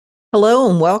Hello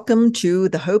and welcome to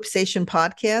the Hope Station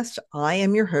podcast. I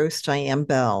am your host, I am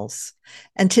Bells.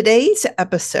 And today's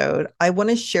episode, I want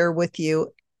to share with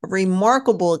you a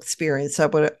remarkable experience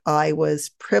I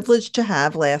was privileged to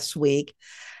have last week,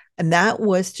 and that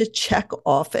was to check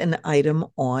off an item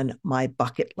on my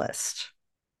bucket list.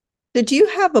 Did you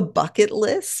have a bucket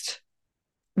list?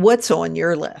 What's on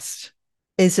your list?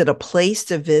 Is it a place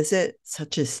to visit,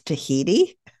 such as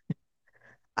Tahiti?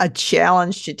 A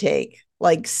challenge to take,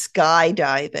 like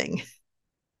skydiving?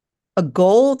 A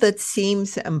goal that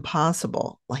seems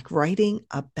impossible, like writing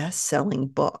a best selling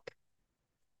book,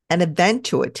 an event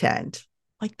to attend,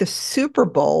 like the Super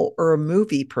Bowl or a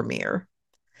movie premiere,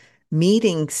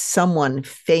 meeting someone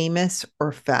famous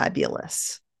or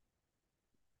fabulous.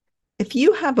 If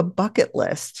you have a bucket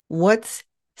list, what's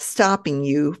stopping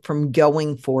you from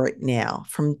going for it now,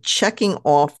 from checking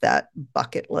off that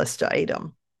bucket list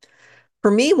item? For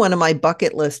me, one of my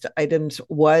bucket list items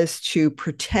was to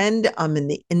pretend I'm in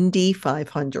the Indy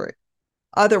 500,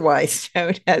 otherwise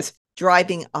known as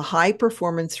driving a high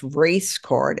performance race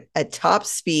car at top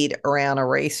speed around a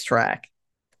racetrack.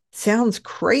 Sounds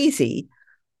crazy,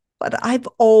 but I've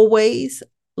always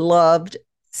loved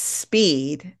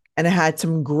speed and I had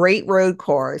some great road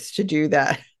cars to do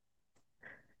that.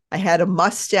 I had a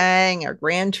Mustang, a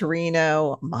Gran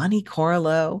Torino, a Monte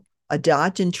Carlo, a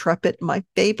Dodge Intrepid, my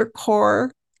favorite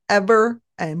car ever.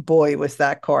 And boy, was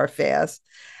that car fast,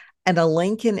 and a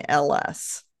Lincoln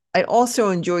LS. I also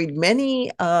enjoyed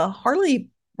many Harley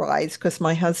rides because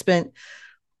my husband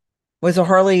was a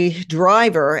Harley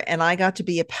driver and I got to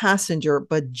be a passenger,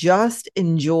 but just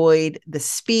enjoyed the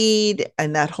speed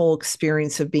and that whole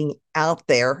experience of being out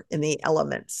there in the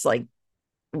elements. Like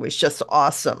it was just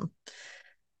awesome.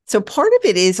 So part of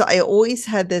it is I always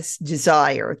had this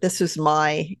desire. This was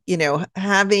my,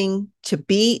 having to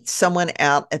beat someone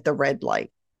out at the red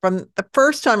light. From the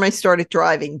first time I started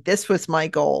driving, this was my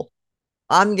goal.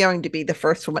 I'm going to be the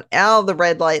first one out of the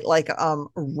red light, like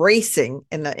racing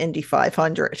in the Indy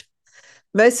 500.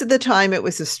 Most of the time, it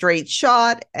was a straight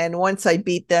shot. And once I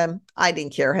beat them, I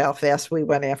didn't care how fast we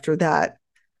went after that.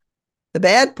 The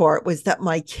bad part was that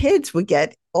my kids would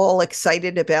get all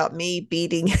excited about me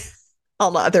beating all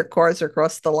the other cars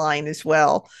across the line as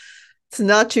well. It's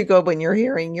not too good when you're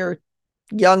hearing your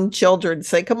young children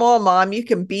say, "Come on, mom, you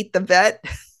can beat the vet.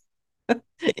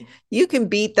 You can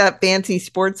beat that fancy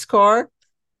sports car."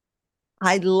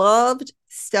 I loved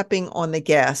stepping on the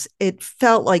gas. It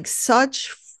felt like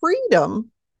such freedom.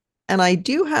 And I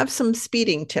do have some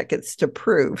speeding tickets to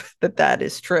prove that that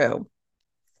is true.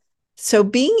 So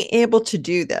being able to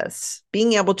do this,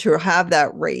 being able to have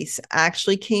that race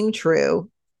actually came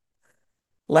true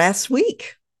last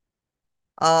week.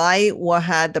 I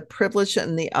had the privilege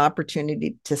and the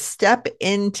opportunity to step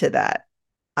into that.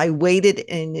 I waited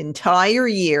an entire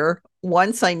year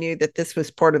once I knew that this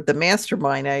was part of the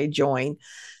mastermind I joined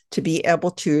to be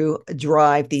able to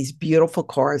drive these beautiful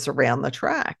cars around the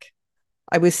track.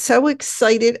 I was so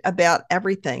excited about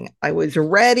everything. I was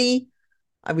ready.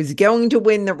 I was going to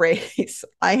win the race.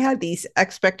 I had these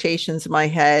expectations in my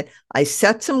head. I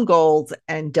set some goals,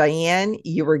 and Diane,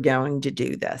 you were going to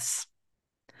do this.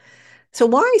 So,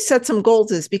 why I set some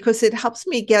goals is because it helps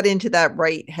me get into that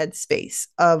right headspace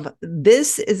of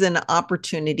this is an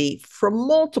opportunity for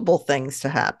multiple things to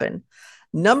happen.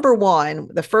 Number one,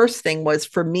 the first thing was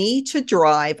for me to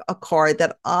drive a car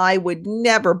that I would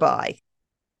never buy.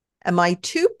 And my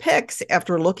two picks,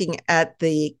 after looking at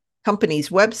the company's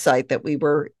website that we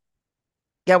were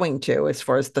going to, as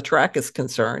far as the track is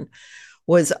concerned,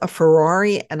 was a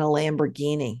Ferrari and a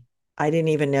Lamborghini. I didn't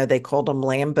even know they called them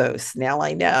Lambos. Now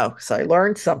I know. So I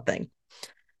learned something.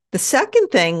 The second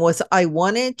thing was I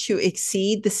wanted to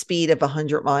exceed the speed of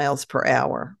 100 miles per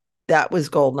hour. That was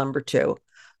goal number two.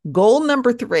 Goal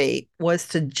number three was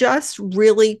to just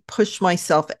really push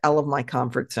myself out of my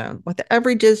comfort zone. With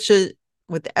every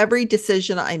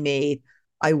decision I made,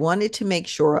 I wanted to make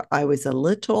sure I was a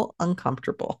little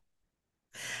uncomfortable.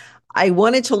 I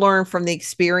wanted to learn from the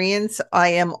experience. I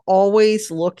am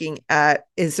always looking at,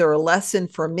 is there a lesson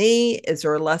for me? Is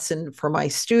there a lesson for my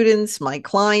students, my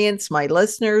clients, my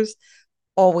listeners?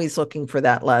 Always looking for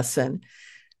that lesson.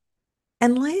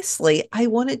 And lastly, I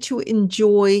wanted to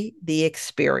enjoy the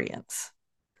experience.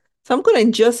 So I'm going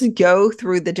to just go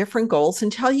through the different goals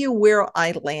and tell you where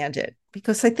I landed,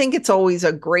 because I think it's always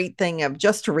a great thing of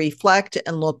just to reflect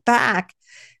and look back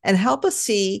and help us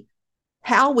see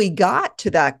how we got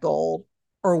to that goal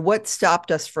or what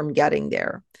stopped us from getting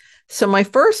there. So my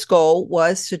first goal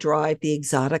was to drive the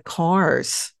exotic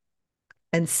cars.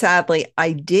 And sadly,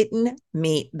 I didn't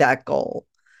meet that goal.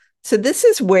 So this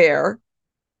is where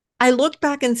I looked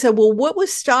back and said, well, what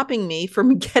was stopping me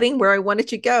from getting where I wanted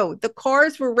to go? The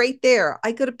cars were right there.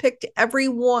 I could have picked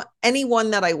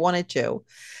anyone that I wanted to.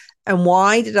 And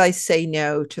why did I say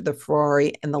no to the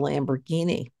Ferrari and the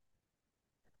Lamborghini?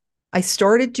 I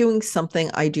started doing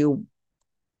something I do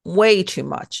way too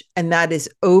much, and that is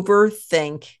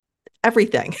overthink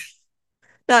everything.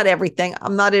 Not everything.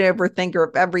 I'm not an overthinker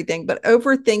of everything, but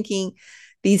overthinking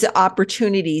these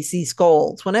opportunities, these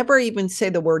goals. Whenever I even say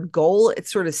the word goal, it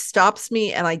sort of stops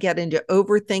me and I get into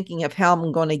overthinking of how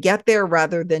I'm going to get there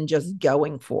rather than just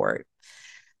going for it.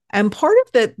 And part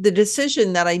of the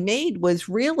decision that I made was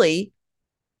really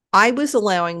I was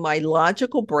allowing my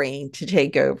logical brain to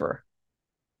take over.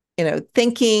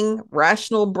 Thinking,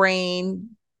 rational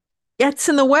brain gets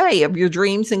in the way of your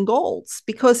dreams and goals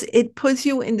because it puts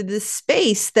you into this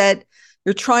space that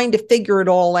you're trying to figure it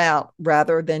all out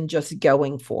rather than just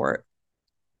going for it.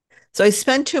 So I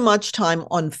spent too much time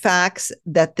on facts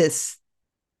that this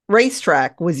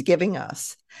racetrack was giving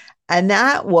us. And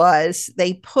that was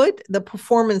they put the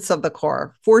performance of the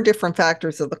car, four different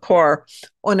factors of the car,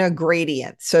 on a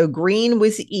gradient. So green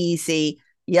was easy,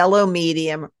 yellow,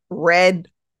 medium, red,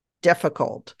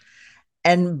 difficult.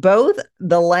 And both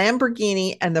the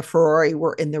Lamborghini and the Ferrari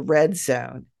were in the red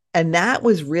zone. And that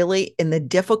was really in the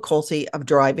difficulty of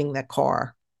driving the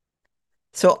car.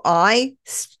 So I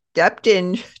stepped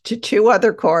into two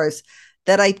other cars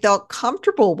that I felt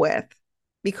comfortable with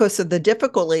because of the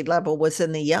difficulty level was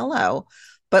in the yellow,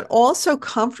 but also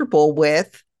comfortable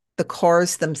with the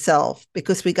cars themselves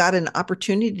because we got an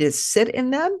opportunity to sit in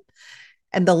them.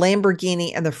 And the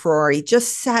Lamborghini and the Ferrari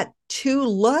just sat too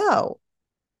low.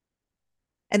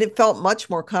 And it felt much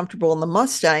more comfortable in the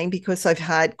Mustang because I've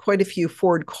had quite a few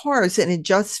Ford cars and it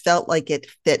just felt like it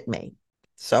fit me.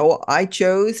 So I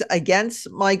chose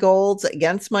against my goals,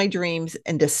 against my dreams,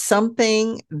 into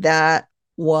something that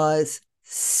was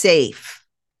safe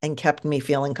and kept me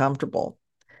feeling comfortable.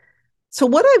 So,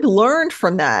 what I've learned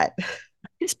from that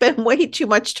is spend way too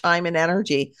much time and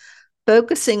energy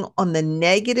focusing on the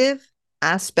negative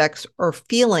aspects or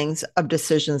feelings of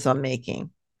decisions I'm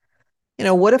making.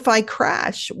 What if I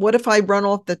crash? What if I run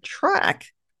off the track?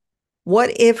 What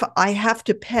if I have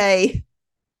to pay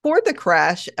for the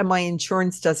crash and my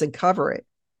insurance doesn't cover it?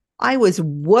 I was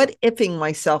what ifing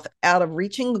myself out of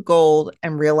reaching a goal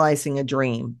and realizing a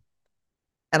dream.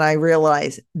 And I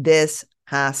realized this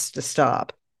has to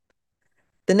stop.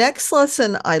 The next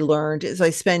lesson I learned is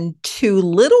I spend too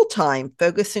little time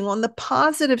focusing on the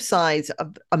positive sides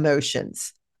of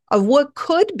emotions, of what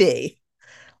could be.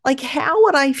 Like, how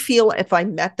would I feel if I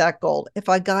met that goal? If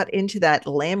I got into that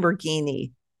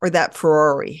Lamborghini or that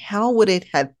Ferrari, how would it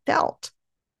have felt?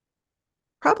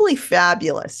 Probably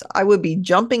fabulous. I would be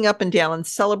jumping up and down and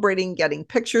celebrating, getting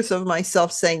pictures of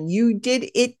myself saying, "You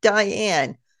did it,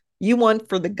 Diane. You won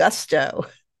for the gusto."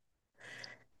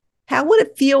 How would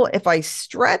it feel if I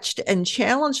stretched and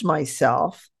challenged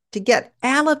myself to get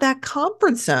out of that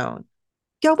comfort zone?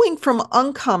 Going from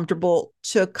uncomfortable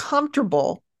to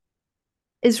comfortable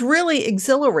is really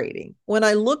exhilarating. When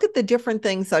I look at the different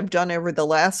things I've done over the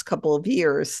last couple of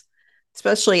years,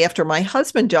 especially after my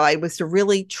husband died, was to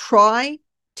really try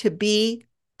to be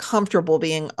comfortable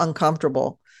being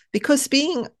uncomfortable. Because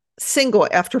being single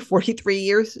after 43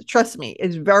 years, trust me,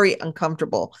 is very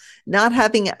uncomfortable. Not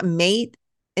having a mate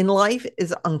in life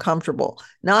is uncomfortable.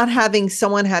 Not having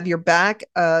someone have your back,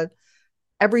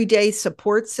 everyday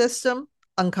support system,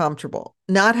 uncomfortable.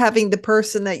 Not having the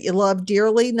person that you love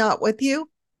dearly not with you,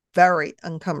 very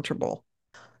uncomfortable.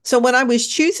 So when I was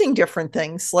choosing different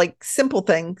things, like simple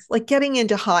things, like getting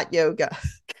into hot yoga,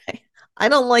 okay, I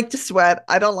don't like to sweat.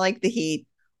 I don't like the heat,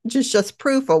 which is just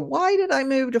proof of why did I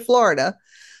move to Florida?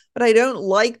 But I don't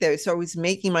like those. So I was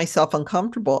making myself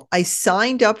uncomfortable. I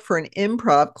signed up for an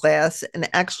improv class and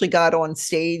actually got on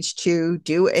stage to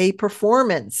do a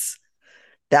performance.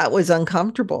 That was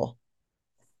uncomfortable.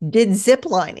 Did zip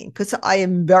lining because I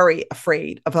am very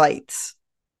afraid of heights.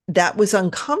 That was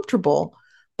uncomfortable.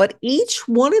 But each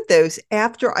one of those,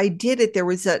 after I did it, there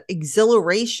was that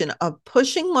exhilaration of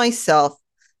pushing myself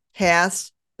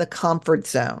past the comfort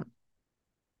zone.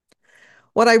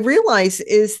 What I realize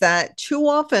is that too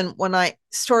often when I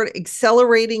start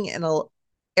accelerating in an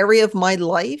area of my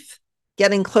life,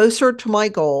 getting closer to my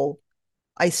goal,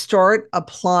 I start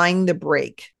applying the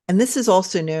brake. And this is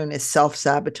also known as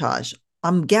self-sabotage.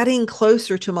 I'm getting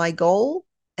closer to my goal,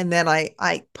 and then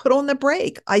I put on the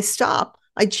brake. I stop.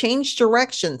 I change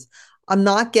directions. I'm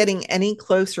not getting any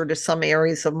closer to some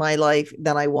areas of my life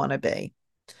than I want to be.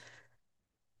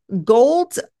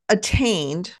 Goals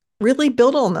attained really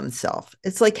build on themselves.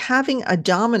 It's like having a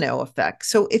domino effect.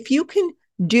 So if you can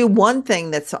do one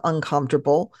thing that's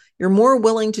uncomfortable, you're more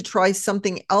willing to try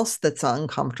something else that's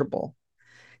uncomfortable.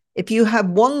 If you have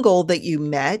one goal that you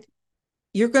met,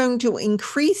 you're going to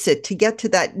increase it to get to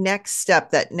that next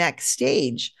step, that next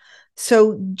stage.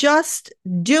 So just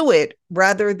do it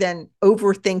rather than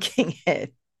overthinking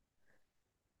it.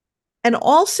 And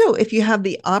also, if you have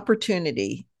the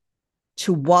opportunity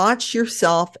to watch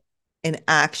yourself in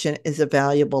action, is a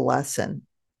valuable lesson.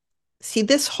 See,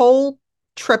 this whole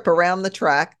trip around the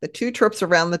track, the 2 trips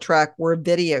around the track were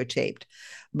videotaped,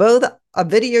 both a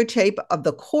videotape of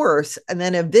the course and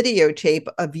then a videotape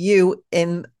of you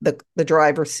in the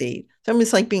driver's seat. It's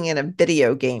almost like being in a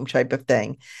video game type of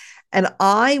thing. And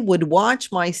I would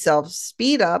watch myself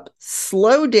speed up,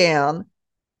 slow down,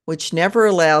 which never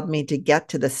allowed me to get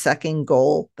to the second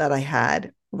goal that I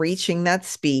had, reaching that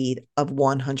speed of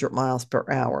 100 miles per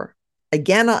hour.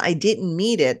 Again, I didn't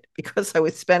meet it because I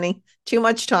was spending too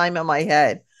much time in my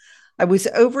head. I was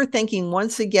overthinking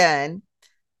once again,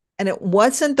 and it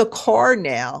wasn't the car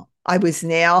now. I was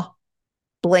now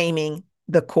blaming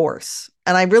the course.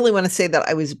 And I really want to say that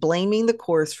I was blaming the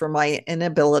course for my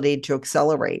inability to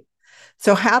accelerate.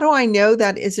 So, how do I know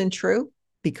that isn't true?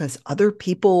 Because other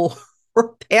people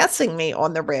were passing me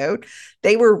on the road.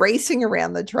 They were racing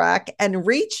around the track and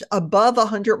reached above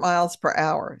 100 miles per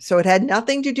hour. So it had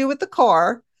nothing to do with the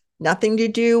car, nothing to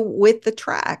do with the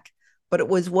track, but it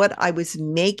was what I was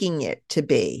making it to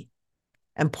be.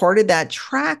 And part of that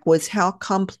track was how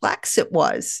complex it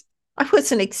was. I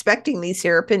wasn't expecting these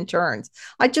hairpin turns.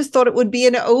 I just thought it would be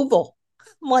an oval.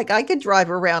 Like I could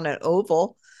drive around an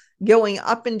oval, going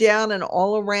up and down and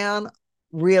all around.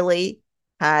 Really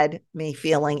had me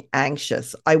feeling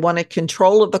anxious. I wanted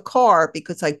control of the car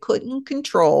because I couldn't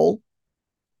control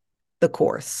the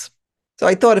course. So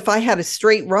I thought if I had a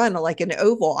straight run like an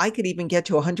oval, I could even get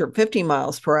to 150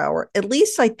 miles per hour. At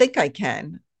least I think I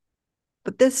can.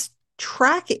 But this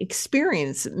track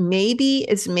experience maybe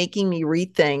is making me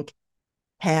rethink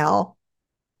how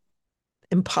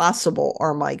impossible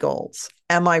are my goals.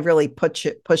 Am I really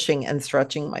pushing and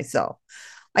stretching myself?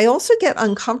 I also get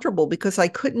uncomfortable because I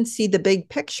couldn't see the big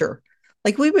picture.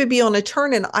 Like we would be on a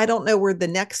turn and I don't know where the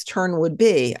next turn would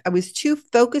be. I was too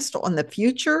focused on the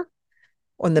future,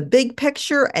 on the big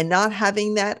picture, and not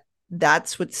having that.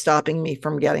 That's what's stopping me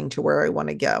from getting to where I want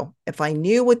to go. If I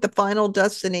knew what the final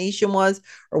destination was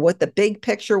or what the big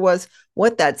picture was,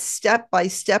 what that step by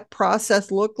step process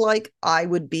looked like, I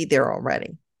would be there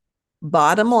already.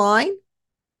 Bottom line,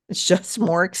 it's just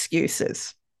more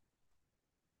excuses.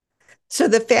 So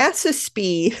the fastest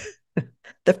speed,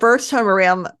 the first time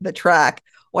around the track,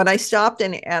 when I stopped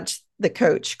and asked the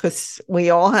coach, because we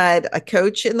all had a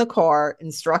coach in the car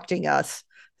instructing us.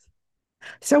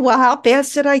 So, well, how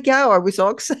fast did I go? I was all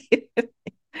excited.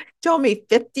 Told me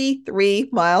 53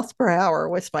 miles per hour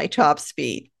was my top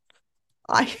speed.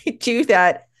 I do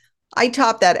that. I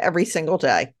top that every single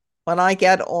day. When I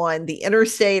get on the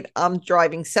interstate, I'm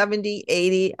driving 70,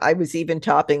 80. I was even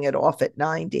topping it off at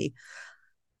 90.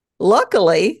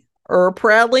 Luckily, or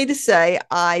proudly to say,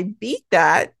 I beat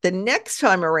that the next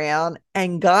time around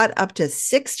and got up to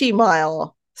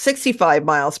 65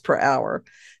 miles per hour.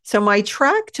 So my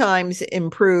track times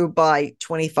improved by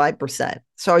 25%.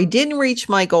 So I didn't reach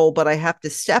my goal, but I have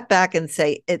to step back and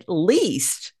say, at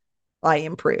least I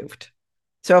improved.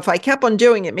 So if I kept on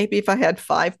doing it, maybe if I had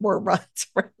 5 more runs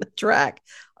around the track,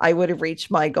 I would have reached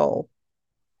my goal.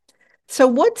 So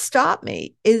what stopped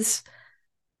me is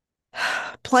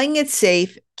playing it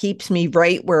safe keeps me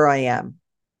right where I am.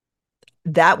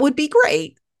 That would be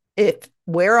great if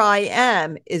where I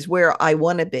am is where I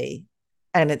want to be,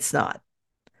 and it's not.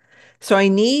 So I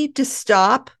need to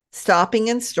stop stopping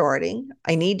and starting.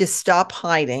 I need to stop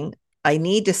hiding. I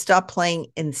need to stop playing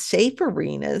in safe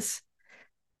arenas.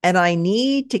 And I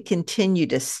need to continue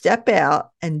to step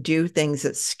out and do things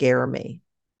that scare me.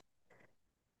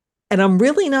 And I'm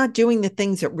really not doing the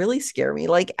things that really scare me,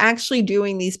 like actually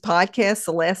doing these podcasts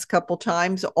the last couple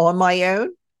times on my own.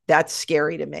 That's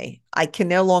scary to me. I can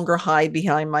no longer hide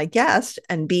behind my guest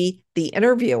and be the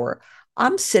interviewer.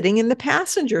 I'm sitting in the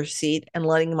passenger seat and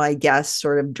letting my guests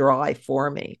sort of drive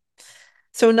for me.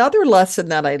 So another lesson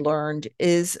that I learned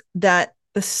is that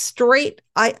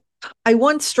I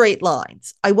want straight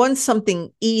lines. I want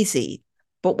something easy.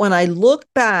 But when I look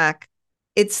back,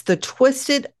 it's the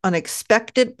twisted,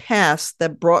 unexpected paths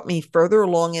that brought me further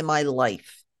along in my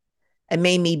life and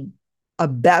made me a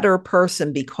better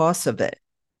person because of it.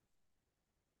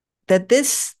 That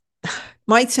this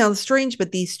might sound strange,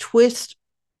 but these twists,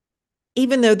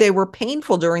 even though they were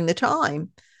painful during the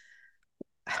time,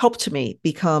 helped me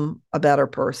become a better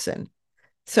person.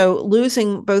 So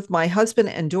losing both my husband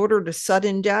and daughter to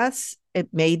sudden deaths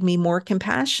it made me more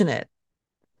compassionate.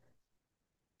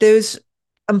 Those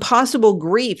impossible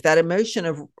grief, that emotion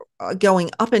of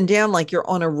going up and down like you're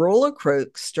on a roller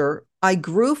coaster, I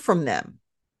grew from them.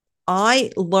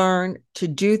 I learned to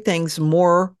do things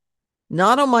more,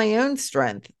 not on my own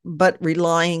strength, but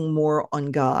relying more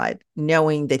on God,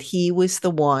 knowing that He was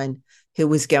the one who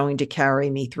was going to carry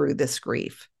me through this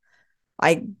grief.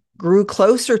 I grew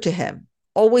closer to Him.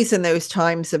 Always in those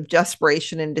times of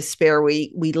desperation and despair,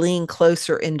 we lean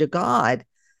closer into God.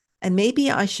 And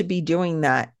maybe I should be doing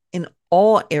that in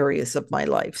all areas of my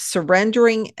life,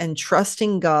 surrendering and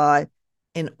trusting God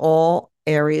in all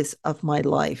areas of my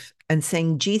life and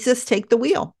saying, Jesus, take the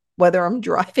wheel, whether I'm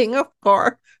driving a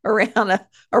car around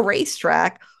a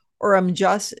racetrack or I'm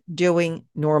just doing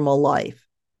normal life.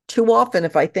 Too often,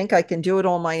 if I think I can do it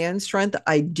on my own strength,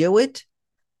 I do it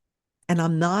and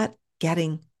I'm not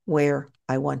getting where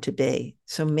I want to be.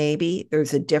 So maybe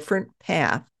there's a different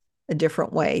path, a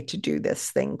different way to do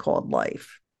this thing called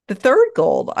life. The third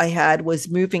goal I had was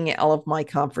moving out of my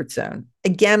comfort zone.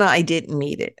 Again, I didn't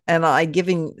meet it, and I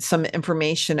given some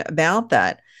information about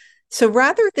that. So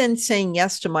rather than saying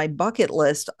yes to my bucket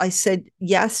list, I said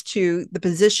yes to the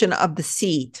position of the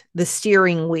seat, the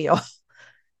steering wheel,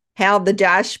 how the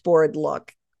dashboard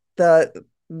looked, the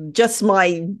just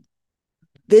my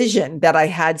vision that I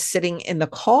had sitting in the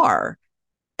car.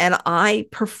 And I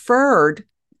preferred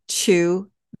to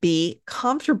be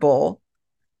comfortable.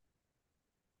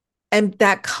 And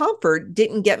that comfort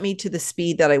didn't get me to the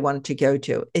speed that I wanted to go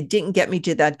to. It didn't get me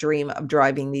to that dream of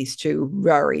driving these two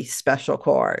very special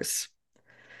cars.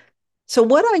 So,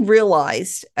 what I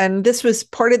realized, and this was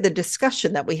part of the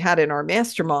discussion that we had in our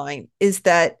mastermind, is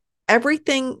that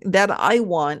everything that I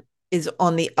want is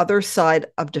on the other side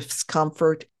of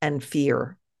discomfort and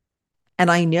fear. And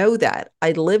I know that.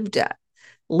 I lived it.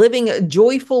 Living a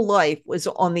joyful life was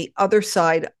on the other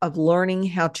side of learning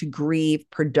how to grieve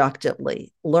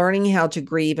productively, learning how to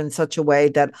grieve in such a way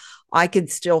that I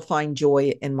could still find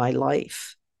joy in my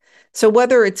life. So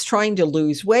whether it's trying to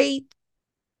lose weight,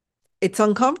 it's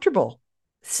uncomfortable.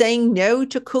 Saying no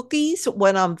to cookies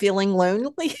when I'm feeling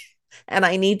lonely and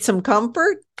I need some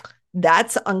comfort,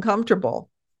 that's uncomfortable.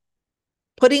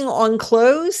 Putting on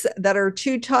clothes that are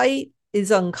too tight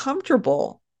is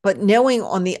uncomfortable, but knowing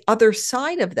on the other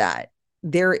side of that,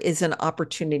 there is an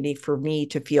opportunity for me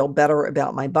to feel better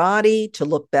about my body, to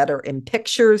look better in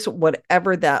pictures,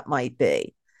 whatever that might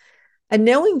be. And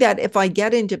knowing that if I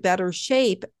get into better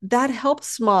shape, that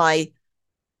helps my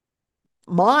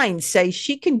mind say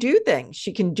she can do things.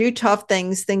 She can do tough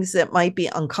things, things that might be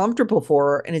uncomfortable for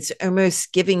her. And it's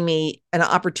almost giving me an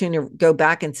opportunity to go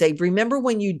back and say, remember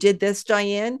when you did this,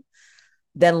 Diane?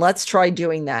 Then let's try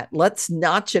doing that. Let's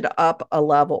notch it up a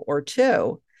level or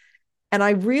two. And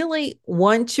I really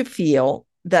want to feel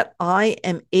that I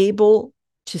am able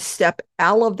to step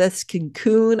out of this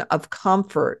cocoon of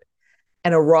comfort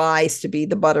and arise to be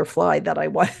the butterfly that I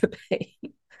want to be.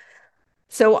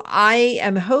 So I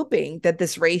am hoping that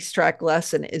this racetrack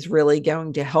lesson is really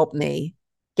going to help me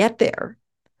get there.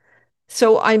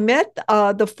 So I met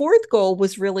the fourth goal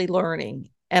was really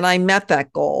learning, and I met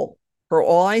that goal. For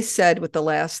all I said with the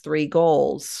last three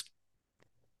goals,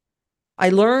 I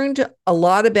learned a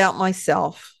lot about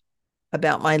myself,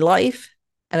 about my life,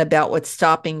 and about what's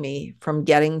stopping me from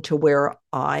getting to where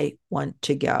I want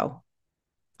to go.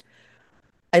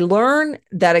 I learned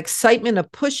that excitement of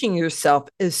pushing yourself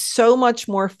is so much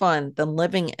more fun than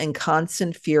living in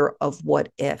constant fear of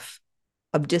what if,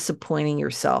 of disappointing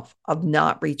yourself, of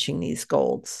not reaching these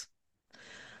goals.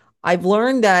 I've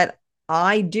learned that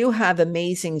I do have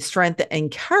amazing strength and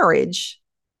courage,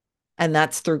 and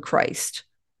that's through Christ.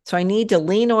 So I need to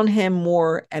lean on Him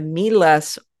more and me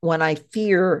less when I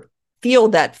feel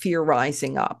that fear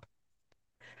rising up.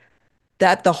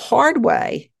 That the hard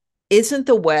way isn't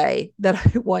the way that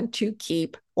I want to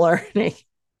keep learning.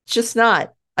 It's just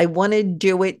not. I want to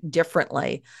do it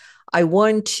differently. I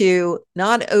want to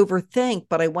not overthink,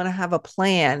 but I want to have a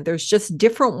plan. There's just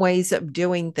different ways of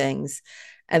doing things.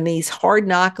 And these hard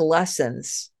knock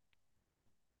lessons,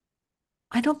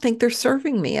 I don't think they're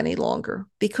serving me any longer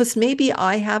because maybe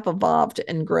I have evolved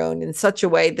and grown in such a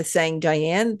way that saying,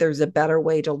 Diane, there's a better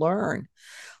way to learn.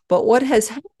 But what has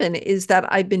happened is that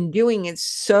I've been doing it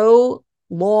so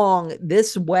long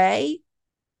this way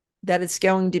that it's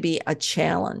going to be a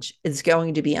challenge. It's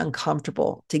going to be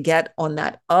uncomfortable to get on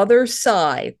that other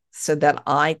side so that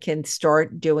I can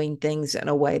start doing things in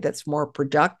a way that's more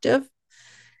productive.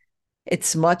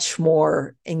 It's much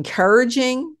more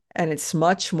encouraging and it's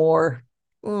much more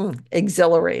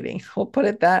exhilarating. We'll put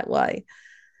it that way.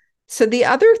 So the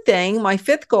other thing, my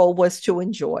fifth goal was to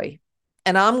enjoy.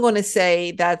 And I'm going to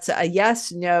say that's a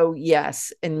yes, no,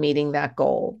 yes in meeting that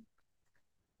goal.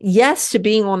 Yes to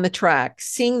being on the track,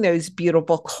 seeing those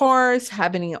beautiful cars,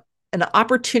 having an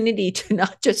opportunity to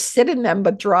not just sit in them,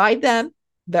 but drive them,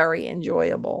 very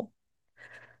enjoyable.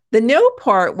 The no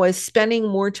part was spending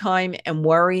more time and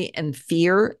worry and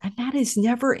fear, and that is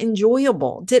never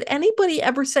enjoyable. Did anybody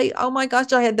ever say, oh my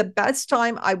gosh, I had the best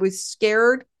time? I was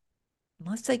scared,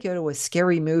 unless they go to a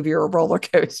scary movie or a roller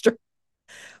coaster.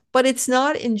 But it's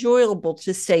not enjoyable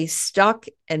to stay stuck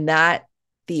in that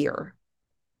fear.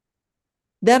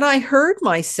 Then I heard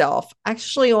myself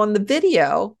actually on the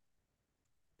video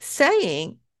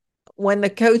saying, when the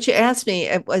coach asked me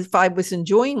if I was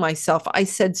enjoying myself, I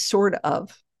said, sort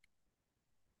of.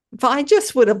 If I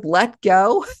just would have let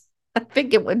go, I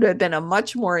think it would have been a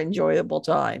much more enjoyable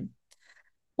time.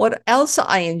 What else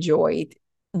I enjoyed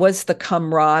was the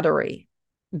camaraderie,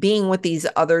 being with these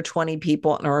other 20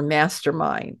 people in our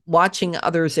mastermind, watching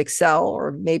others excel,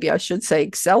 or maybe I should say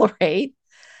accelerate,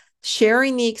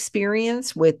 sharing the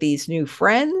experience with these new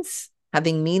friends,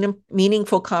 having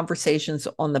meaningful conversations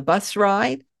on the bus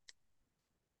ride,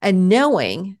 and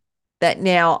knowing that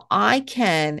now I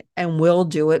can and will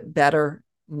do it better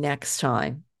next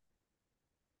time.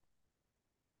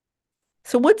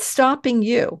 So, what's stopping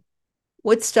you?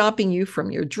 What's stopping you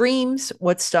from your dreams?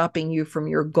 What's stopping you from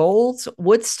your goals?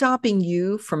 What's stopping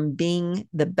you from being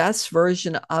the best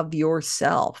version of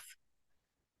yourself?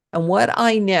 And what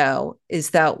I know is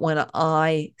that when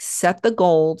I set the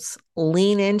goals,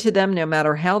 lean into them, no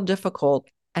matter how difficult,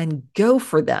 and go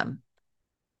for them,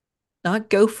 not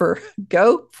go for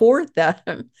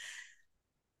them,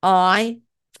 I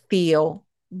feel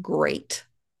great.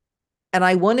 And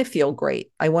I want to feel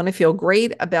great. I want to feel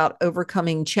great about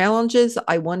overcoming challenges.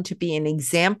 I want to be an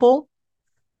example.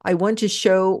 I want to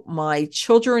show my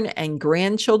children and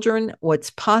grandchildren what's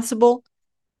possible.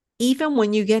 Even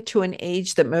when you get to an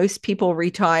age that most people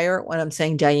retire, when I'm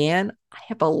saying, Diane, I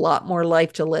have a lot more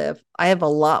life to live. I have a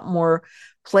lot more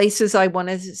places I want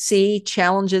to see,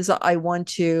 challenges I want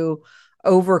to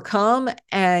overcome,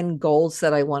 and goals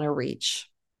that I want to reach.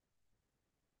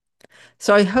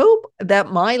 So I hope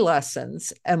that my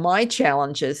lessons and my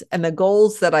challenges and the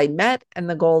goals that I met and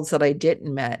the goals that I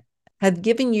didn't met have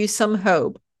given you some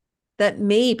hope that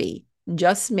maybe,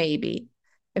 just maybe,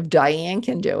 if Diane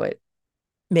can do it,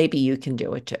 maybe you can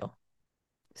do it too.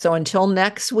 So until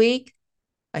next week,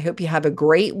 I hope you have a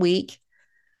great week.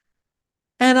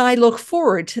 And I look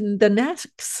forward to the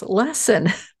next lesson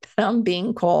that I'm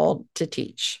being called to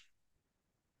teach.